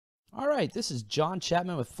All right, this is John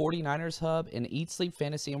Chapman with 49ers Hub and Eat Sleep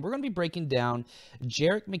Fantasy, and we're going to be breaking down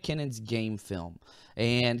Jerick McKinnon's game film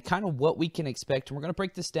and kind of what we can expect. And we're going to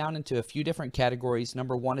break this down into a few different categories.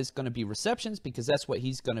 Number one is going to be receptions, because that's what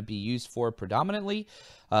he's going to be used for predominantly.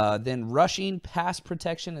 Then rushing, pass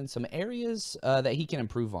protection, and some areas that he can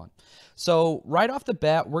improve on. So right off the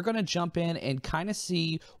bat, we're going to jump in and kind of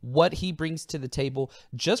see what he brings to the table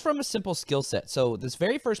just from a simple skill set. So this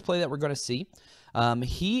very first play that we're going to see,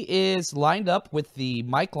 he is lined up with the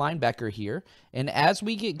Mike linebacker here, and as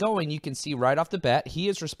we get going, you can see right off the bat, he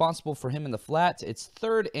is responsible for him in the flats. It's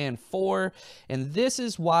 3rd and 4, and this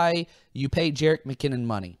is why you pay Jerick McKinnon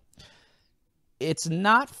money. It's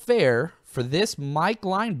not fair for this Mike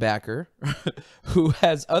linebacker, who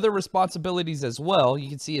has other responsibilities as well. You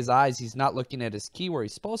can see his eyes. He's not looking at his key where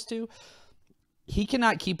he's supposed to. He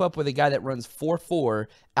cannot keep up with a guy that runs 4-4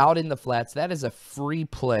 out in the flats. That is a free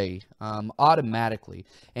play automatically.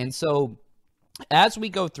 And so as we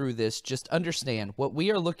go through this, just understand what we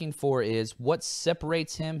are looking for is what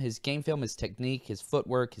separates him, his game film, his technique, his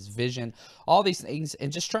footwork, his vision, all these things,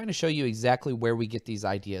 and just trying to show you exactly where we get these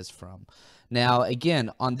ideas from. Now,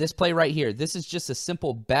 again, on this play right here, this is just a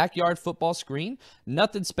simple backyard football screen.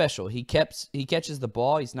 Nothing special. He catches the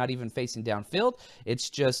ball. He's not even facing downfield. It's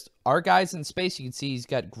just our guys in space. You can see he's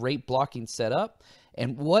got great blocking set up.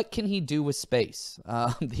 And what can he do with space?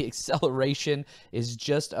 The acceleration is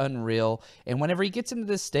just unreal. And whenever he gets into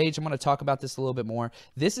this stage, I'm going to talk about this a little bit more.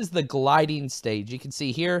 This is the gliding stage. You can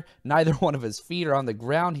see here, neither one of his feet are on the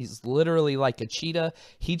ground. He's literally like a cheetah.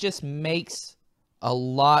 He just makes a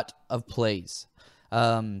lot of plays.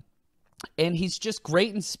 And he's just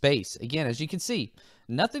great in space. Again, as you can see,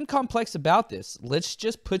 nothing complex about this. Let's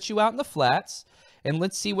just put you out in the flats, and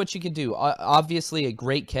let's see what you can do. Obviously, a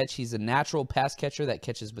great catch. He's a natural pass catcher that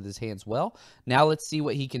catches with his hands well. Now let's see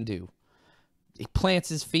what he can do. He plants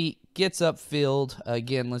his feet, gets upfield.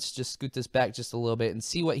 Again, let's just scoot this back just a little bit and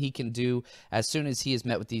see what he can do as soon as he is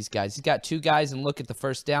met with these guys. He's got 2 guys, and look at the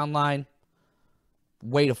first down line.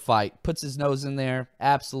 Way to fight. Puts his nose in there.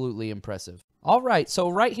 Absolutely impressive. All right, so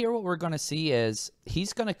right here what we're going to see is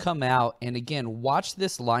he's going to come out, and again, watch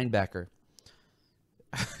this linebacker.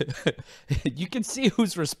 You can see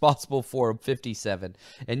who's responsible for 57,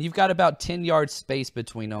 and you've got about 10 yards space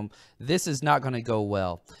between them. This is not going to go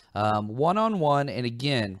well. One-on-one, and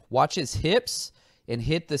again, watch his hips and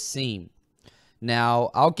hit the seam. Now,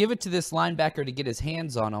 I'll give it to this linebacker to get his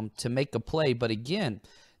hands on him to make a play, but again,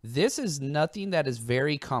 this is nothing that is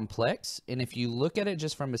very complex, and if you look at it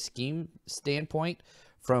just from a scheme standpoint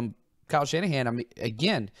from Kyle Shanahan, I mean,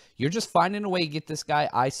 again, you're just finding a way to get this guy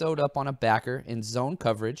ISO'd up on a backer in zone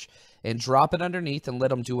coverage and drop it underneath and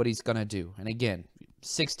let him do what he's going to do. And again,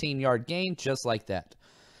 16-yard gain just like that.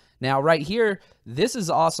 Now, right here, this is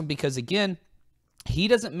awesome because, again, he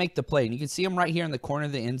doesn't make the play, and you can see him right here in the corner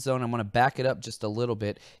of the end zone. I'm going to back it up just a little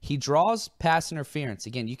bit. He draws pass interference.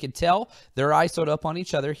 Again, you can tell they're ISO'd up on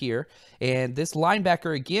each other here, and this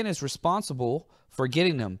linebacker, again, is responsible for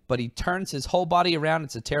getting them, but he turns his whole body around.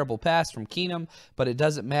 It's a terrible pass from Keenum, but it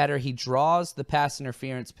doesn't matter. He draws the pass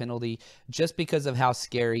interference penalty just because of how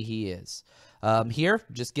scary he is. Here,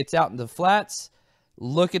 just gets out in the flats.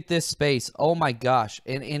 Look at this space. Oh, my gosh.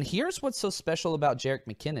 And here's what's so special about Jerick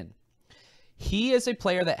McKinnon. He is a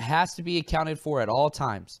player that has to be accounted for at all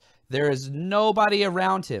times. There is nobody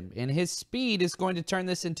around him, and his speed is going to turn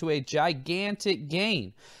this into a gigantic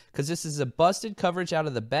gain because this is a busted coverage out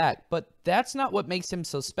of the back, but that's not what makes him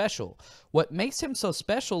so special. What makes him so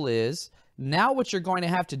special is now what you're going to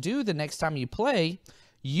have to do the next time you play,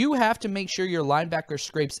 you have to make sure your linebacker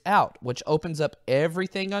scrapes out, which opens up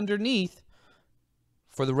everything underneath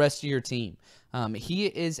for the rest of your team. He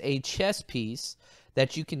is a chess piece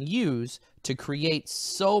that you can use to create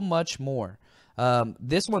so much more.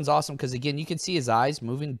 This one's awesome because, again, you can see his eyes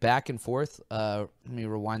moving back and forth. Let me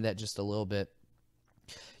rewind that just a little bit.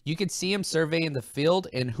 You can see him surveying the field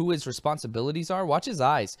and who his responsibilities are. Watch his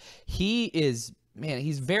eyes. He is, man,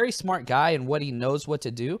 he's a very smart guy in what he knows what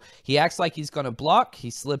to do. He acts like he's going to block. He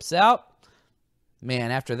slips out. Man,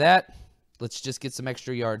 after that, let's just get some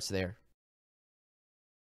extra yards there.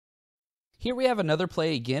 Here we have another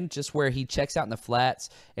play again, just where he checks out in the flats,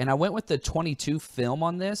 and I went with the 22 film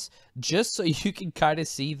on this just so you can kind of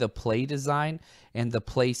see the play design and the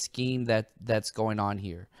play scheme that's going on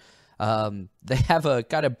here. They have a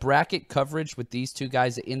kind of bracket coverage with these 2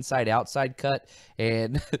 guys, the inside-outside cut,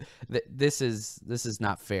 and this is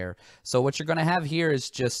not fair. So what you're going to have here is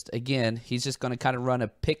just, again, he's just going to kind of run a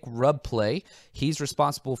pick rub play. He's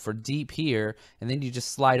responsible for deep here, and then you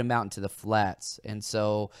just slide him out into the flats. And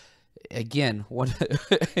so Again, what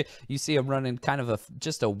you see him running kind of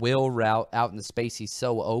just a wheel route out in the space. He's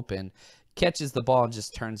so open, catches the ball and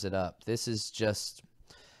just turns it up. This is just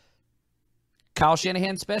Kyle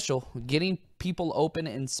Shanahan special, getting people open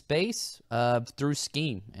in space through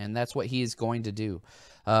scheme, and that's what he is going to do.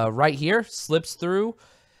 Right here, slips through.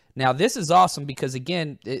 Now, this is awesome because,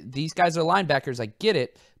 again, these guys are linebackers. I get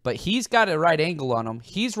it, but he's got a right angle on him.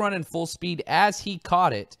 He's running full speed as he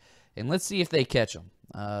caught it, and let's see if they catch him.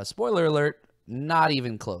 Spoiler alert, not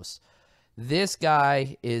even close. This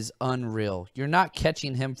guy is unreal. You're not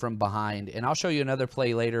catching him from behind, and I'll show you another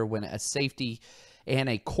play later when a safety and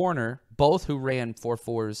a corner, both who ran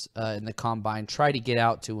 4.4s in the combine, try to get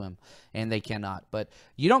out to him, and they cannot. But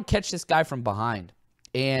you don't catch this guy from behind.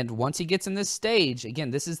 And once he gets in this stage,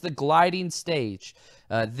 again, this is the gliding stage.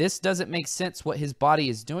 This doesn't make sense what his body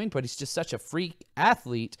is doing, but he's just such a freak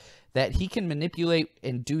athlete that he can manipulate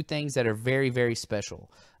and do things that are very, very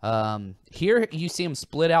special. Here you see him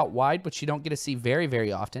split out wide, which you don't get to see very,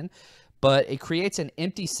 very often. But it creates an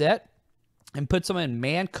empty set and puts him in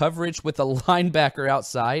man coverage with a linebacker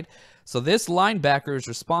outside. So this linebacker is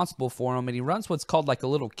responsible for him, and he runs what's called like a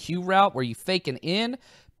little Q route where you fake an in,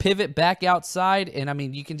 pivot back outside, and I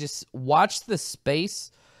mean, you can just watch the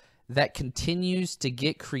space that continues to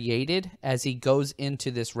get created as he goes into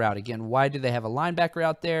this route. Again, why do they have a linebacker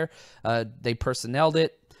out there? They personneled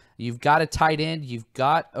it. You've got a tight end. You've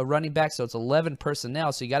got a running back, so it's 11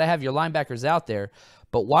 personnel, so you got to have your linebackers out there.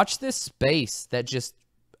 But watch this space that just,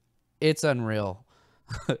 it's unreal.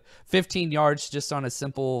 15 yards just on a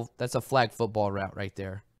simple, that's a flag football route right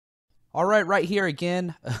there. All right, right here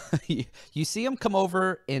again, you see him come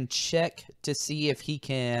over and check to see if he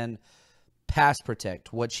can pass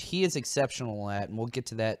protect, which he is exceptional at, and we'll get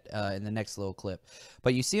to that in the next little clip.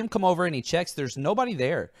 But you see him come over and he checks, there's nobody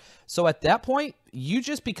there. So at that point, you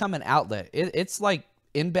just become an outlet. It's like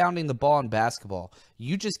inbounding the ball in basketball.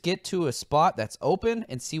 You just get to a spot that's open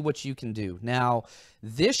and see what you can do. Now,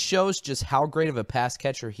 this shows just how great of a pass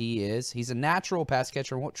catcher he is. He's a natural pass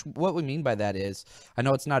catcher. What we mean by that is, I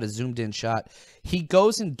know it's not a zoomed in shot. He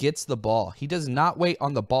goes and gets the ball. He does not wait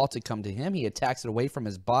on the ball to come to him. He attacks it away from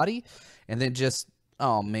his body and then just,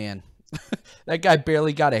 oh man, that guy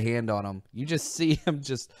barely got a hand on him. You just see him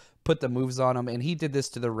just put the moves on him, and he did this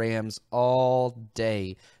to the Rams all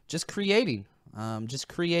day. Just creating on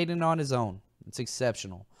his own. It's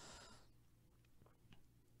exceptional.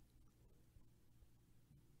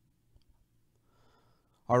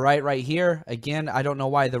 All right, right here, again, I don't know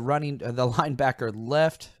why the linebacker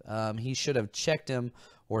left. He should have checked him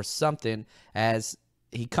or something. As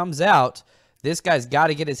he comes out, this guy's got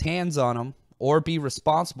to get his hands on him or be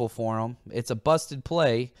responsible for him. It's a busted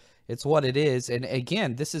play. It's what it is. And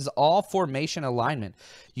again, this is all formation alignment.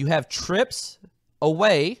 You have trips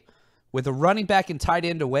away with a running back and tight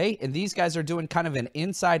end away, and these guys are doing kind of an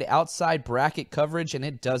inside-outside bracket coverage, and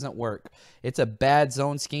it doesn't work. It's a bad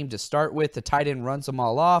zone scheme to start with. The tight end runs them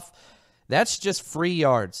all off. That's just free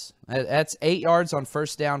yards. That's 8 yards on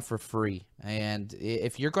first down for free. And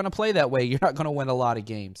if you're going to play that way, you're not going to win a lot of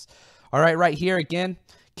games. All right, right here again,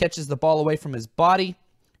 catches the ball away from his body.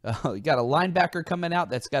 You got a linebacker coming out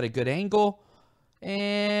that's got a good angle.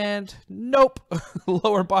 And nope,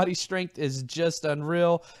 lower body strength is just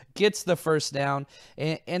unreal. Gets the first down.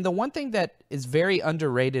 And the one thing that is very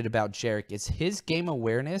underrated about Jerick is his game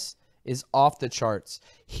awareness is off the charts.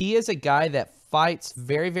 He is a guy that fights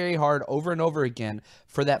very, very hard over and over again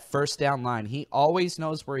for that first down line. He always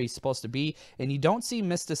knows where he's supposed to be, and you don't see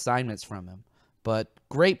missed assignments from him. But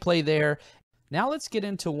great play there. Now let's get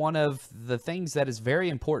into one of the things that is very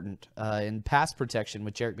important in pass protection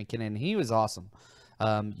with Jerick McKinnon. He was awesome.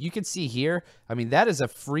 You can see here, I mean, that is a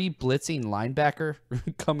free blitzing linebacker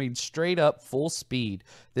coming straight up full speed.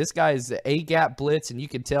 This guy is the A-gap blitz, and you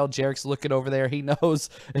can tell Jerick's looking over there. He knows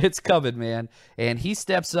it's coming, man. And he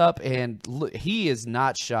steps up, and he is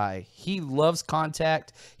not shy. He loves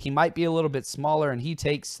contact. He might be a little bit smaller, and he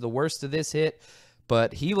takes the worst of this hit.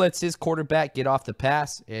 But he lets his quarterback get off the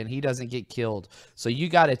pass, and he doesn't get killed. So you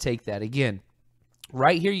got to take that. Again,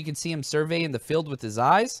 right here you can see him surveying the field with his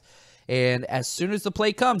eyes. And as soon as the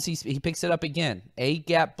play comes, he picks it up again.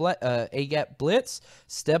 A-gap blitz,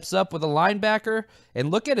 steps up with a linebacker. And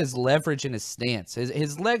look at his leverage and his stance.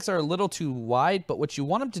 His legs are a little too wide, but what you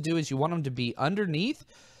want him to do is you want him to be underneath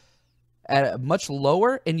at much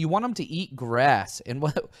lower, and you want him to eat grass. And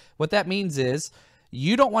what that means is,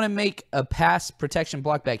 you don't want to make a pass protection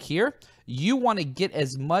block back here. You want to get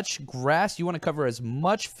as much grass. You want to cover as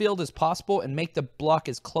much field as possible and make the block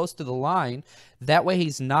as close to the line. That way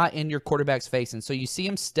he's not in your quarterback's face. And so you see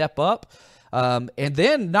him step up and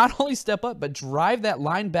then not only step up, but drive that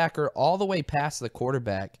linebacker all the way past the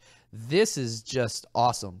quarterback. This is just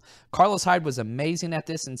awesome. Carlos Hyde was amazing at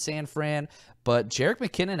this in San Fran, but Jerick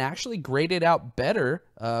McKinnon actually graded out better,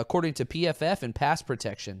 according to PFF, in pass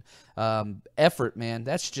protection. Effort, man.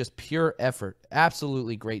 That's just pure effort.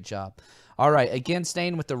 Absolutely great job. All right, again,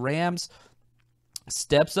 staying with the Rams,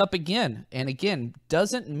 steps up again, and again,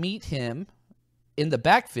 doesn't meet him in the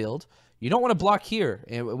backfield. You don't want to block here.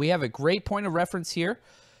 And we have a great point of reference here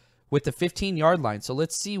with the 15-yard line. So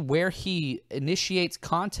let's see where he initiates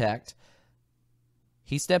contact.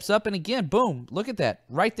 He steps up, and again, boom, look at that.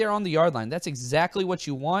 Right there on the yard line. That's exactly what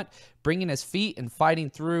you want. Bringing his feet and fighting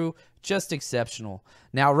through, just exceptional.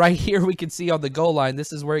 Now, right here, we can see on the goal line,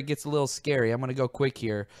 this is where it gets a little scary. I'm going to go quick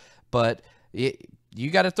here. But you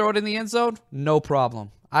got to throw it in the end zone? No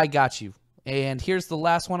problem. I got you. And here's the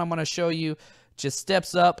last one I'm going to show you. Just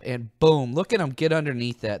steps up, and boom, look at him get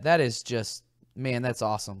underneath that. That is just... man, that's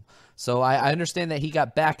awesome. So I understand that he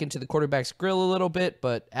got back into the quarterback's grill a little bit,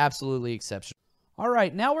 but absolutely exceptional. All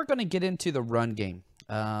right, now we're going to get into the run game.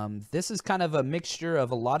 This is kind of a mixture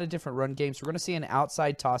of a lot of different run games. We're going to see an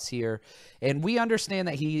outside toss here, and we understand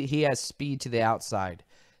that he has speed to the outside.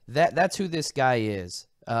 That's who this guy is.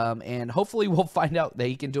 And hopefully we'll find out that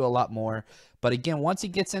he can do a lot more. But again, once he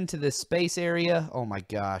gets into this space area, oh my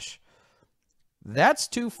gosh. That's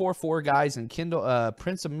 2-4-4 guys, and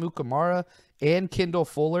Prince Amukamara and Kendall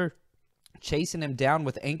Fuller chasing him down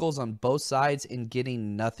with angles on both sides and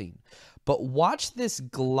getting nothing. But watch this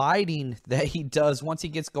gliding that he does once he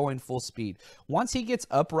gets going full speed. Once he gets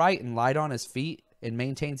upright and light on his feet and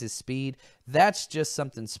maintains his speed, that's just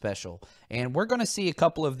something special. And we're going to see a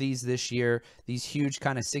couple of these this year, these huge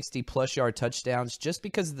kind of 60-plus yard touchdowns, just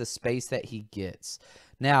because of the space that he gets.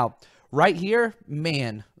 Now, right here,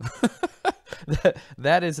 man,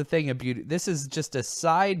 that is a thing of beauty. This is just a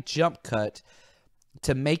side jump cut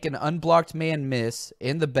to make an unblocked man miss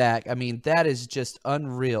in the back. I mean, that is just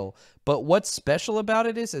unreal. But what's special about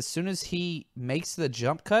it is as soon as he makes the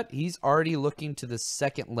jump cut, he's already looking to the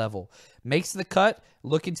second level. Makes the cut,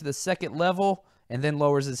 looking to the second level, and then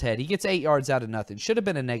lowers his head. He gets 8 yards out of nothing. Should have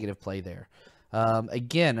been a negative play there.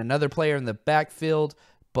 Again, another player in the backfield.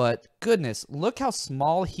 But goodness, look how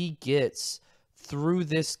small he gets through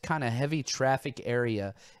this kind of heavy traffic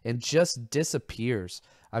area and just disappears.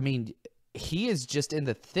 I mean, he is just in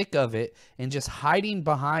the thick of it and just hiding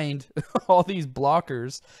behind all these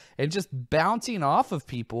blockers and just bouncing off of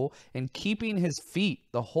people and keeping his feet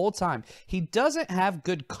the whole time. He doesn't have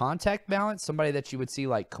good contact balance, somebody that you would see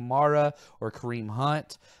like Kamara or Kareem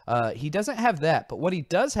Hunt. He doesn't have that, but what he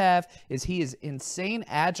does have is he is insane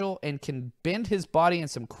agile and can bend his body in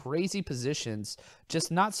some crazy positions,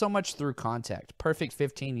 just not so much through contact. Perfect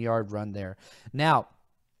 15-yard run there. Now,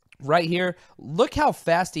 right here, look how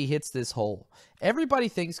fast he hits this hole. Everybody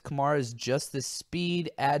thinks Kamara is just this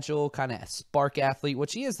speed, agile, kind of spark athlete,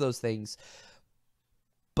 which he is those things.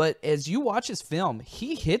 But as you watch his film,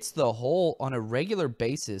 he hits the hole on a regular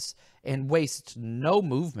basis and wastes no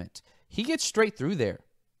movement. He gets straight through there.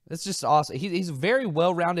 That's just awesome. He's a very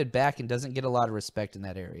well-rounded back and doesn't get a lot of respect in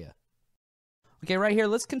that area. Okay, right here,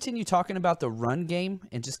 let's continue talking about the run game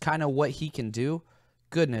and just kind of what he can do.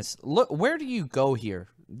 Goodness, look, where do you go here?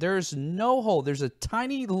 There's no hole. There's a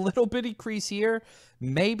tiny little bitty crease here,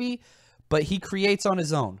 maybe, but he creates on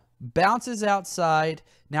his own. Bounces outside.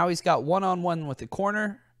 Now he's got one-on-one with the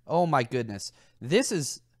corner. Oh, my goodness. This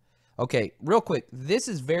is, okay, real quick. This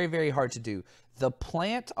is very, very hard to do. The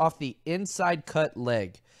plant off the inside cut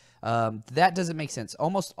leg. That doesn't make sense.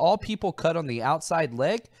 Almost all people cut on the outside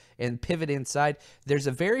leg and pivot inside. There's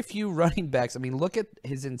a very few running backs. I mean, look at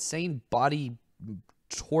his insane body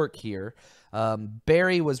torque here.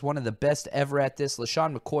 Barry was one of the best ever at this.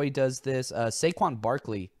 LaShawn McCoy does this. Saquon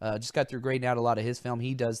Barkley just got through grading out a lot of his film.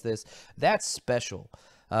 He does this. That's special.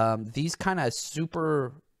 These kind of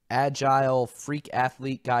super agile freak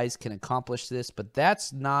athlete guys can accomplish this, but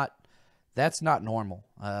that's not normal.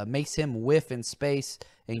 Makes him whiff in space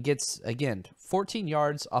and gets, again, 14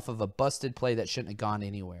 yards off of a busted play that shouldn't have gone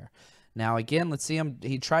anywhere. Now, again, let's see him.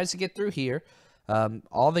 He tries to get through here.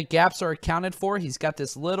 All the gaps are accounted for. He's got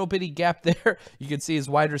this little bitty gap there. You can see his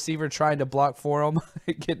wide receiver trying to block for him,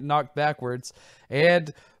 get knocked backwards.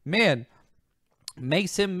 And, man,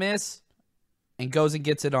 makes him miss and goes and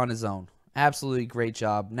gets it on his own. Absolutely great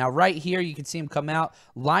job. Now, right here, you can see him come out.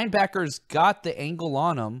 Linebackers got the angle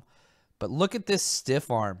on him, but look at this stiff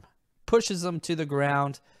arm. Pushes him to the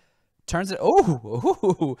ground. turns it.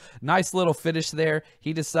 Oh, nice little finish there.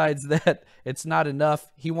 He decides that it's not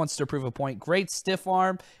enough. He wants to prove a point. Great stiff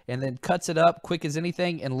arm, and then cuts it up quick as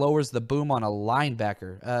anything and lowers the boom on a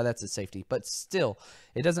linebacker. That's a safety, but still,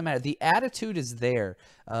 it doesn't matter. The attitude is there.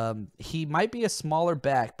 He might be a smaller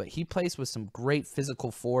back, but he plays with some great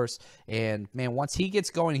physical force. And, man, once he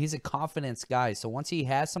gets going, he's a confidence guy. So once he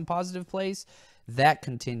has some positive plays, that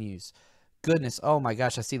continues. Goodness, oh my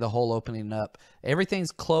gosh, I see the hole opening up.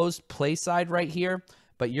 Everything's closed play side right here,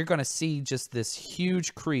 but you're going to see just this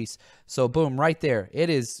huge crease. So boom, right there. It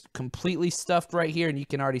is completely stuffed right here, and you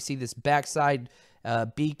can already see this backside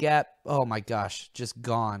B gap. Oh my gosh, just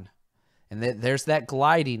gone. And there's that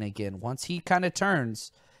gliding again. Once he kind of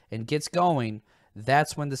turns and gets going,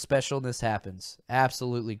 that's when the specialness happens.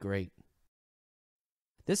 Absolutely great.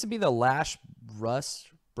 This would be the last rust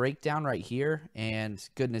breakdown right here, and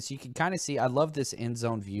goodness, you can kind of see, I love this end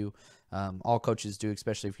zone view. All coaches do,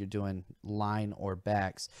 especially if you're doing line or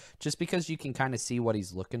backs, just because you can kind of see what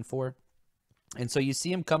he's looking for. And so you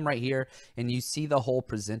see him come right here, and you see the hole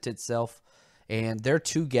present itself, and they're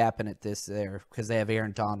two gapping at this there because they have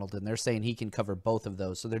Aaron Donald, and they're saying he can cover both of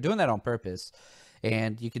those. So they're doing that on purpose.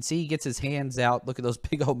 And you can see he gets his hands out. Look at those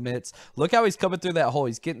big old mitts. Look how he's coming through that hole.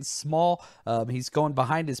 He's getting small. He's going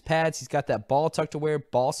behind his pads. He's got that ball tucked away,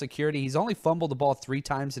 ball security. He's only fumbled the ball 3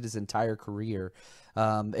 times in his entire career.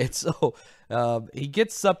 And so he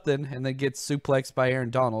gets something and then gets suplexed by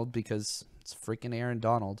Aaron Donald because it's freaking Aaron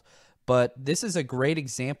Donald. But this is a great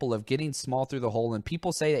example of getting small through the hole, and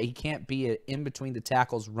people say that he can't be an in-between the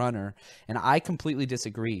tackles runner, and I completely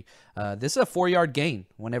disagree. This is a 4-yard gain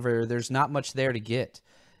whenever there's not much there to get.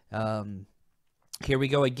 Here we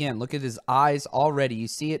go again. Look at his eyes already. You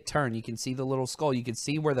see it turn. You can see the little skull. You can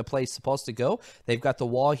see where the play's supposed to go. They've got the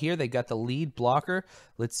wall here. They've got the lead blocker.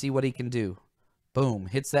 Let's see what he can do. Boom.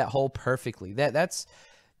 Hits that hole perfectly. This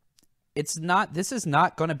is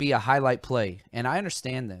not going to be a highlight play, and I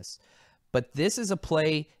understand this. But this is a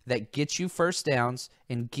play that gets you first downs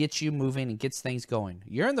and gets you moving and gets things going.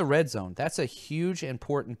 You're in the red zone. That's a huge,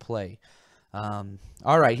 important play. All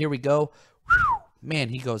right, here we go. Whew. Man,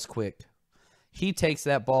 he goes quick. He takes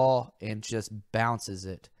that ball and just bounces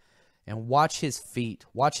it. And watch his feet.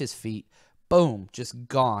 Watch his feet. Boom, just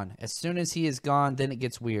gone. As soon as he is gone, then it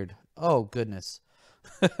gets weird. Oh, goodness.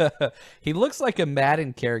 He looks like a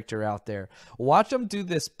Madden character out there. Watch him do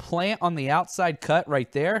this plant on the outside cut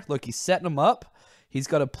right there. Look, he's setting him up. He's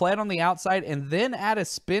got a plant on the outside and then add a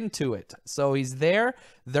spin to it. So he's there.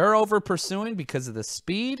 They're over pursuing because of the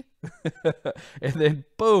speed. And then,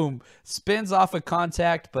 boom, spins off of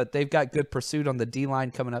contact, but they've got good pursuit on the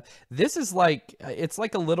D-line coming up. This is like, it's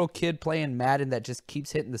like a little kid playing Madden that just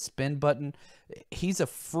keeps hitting the spin button. He's a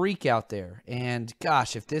freak out there. And,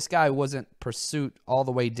 gosh, if this guy wasn't pursuit all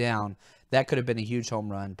the way down, that could have been a huge home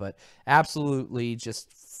run. But absolutely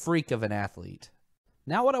just freak of an athlete.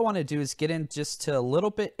 Now what I want to do is get in just to a little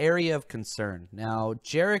bit area of concern. Now,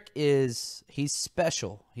 Jerick he's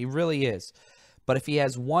special. He really is. But if he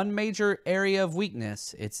has one major area of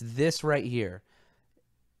weakness, it's this right here.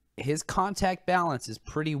 His contact balance is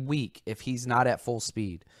pretty weak if he's not at full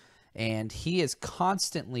speed. And he is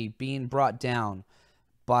constantly being brought down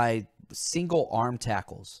by single arm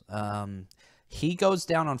tackles. He goes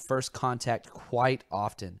down on first contact quite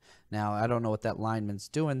often. Now, I don't know what that lineman's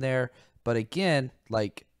doing there. But again,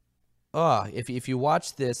 like, if you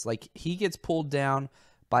watch this, like, he gets pulled down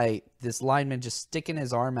by this lineman just sticking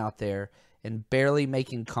his arm out there and barely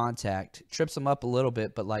making contact. Trips him up a little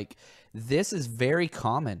bit, but, like, this is very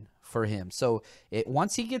common for him. So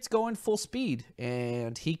once he gets going full speed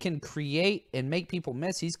and he can create and make people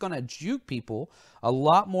miss, he's going to juke people a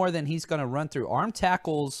lot more than he's going to run through. Arm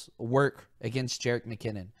tackles work against Jerick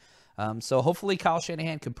McKinnon. So hopefully Kyle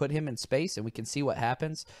Shanahan can put him in space and we can see what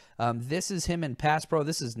happens. This is him in pass pro.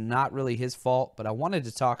 This is not really his fault, but I wanted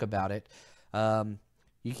to talk about it.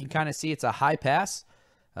 You can kind of see it's a high pass,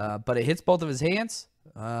 but it hits both of his hands,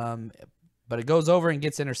 but it goes over and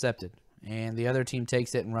gets intercepted, and the other team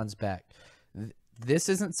takes it and runs back. This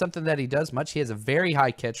isn't something that he does much. He has a very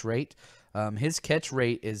high catch rate. His catch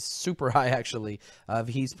rate is super high, actually.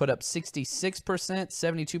 He's put up 66%,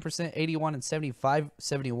 72%, 81, and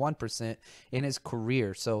 71% in his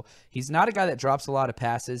career. So he's not a guy that drops a lot of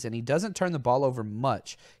passes, and he doesn't turn the ball over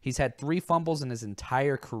much. He's had 3 fumbles in his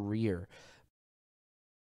entire career.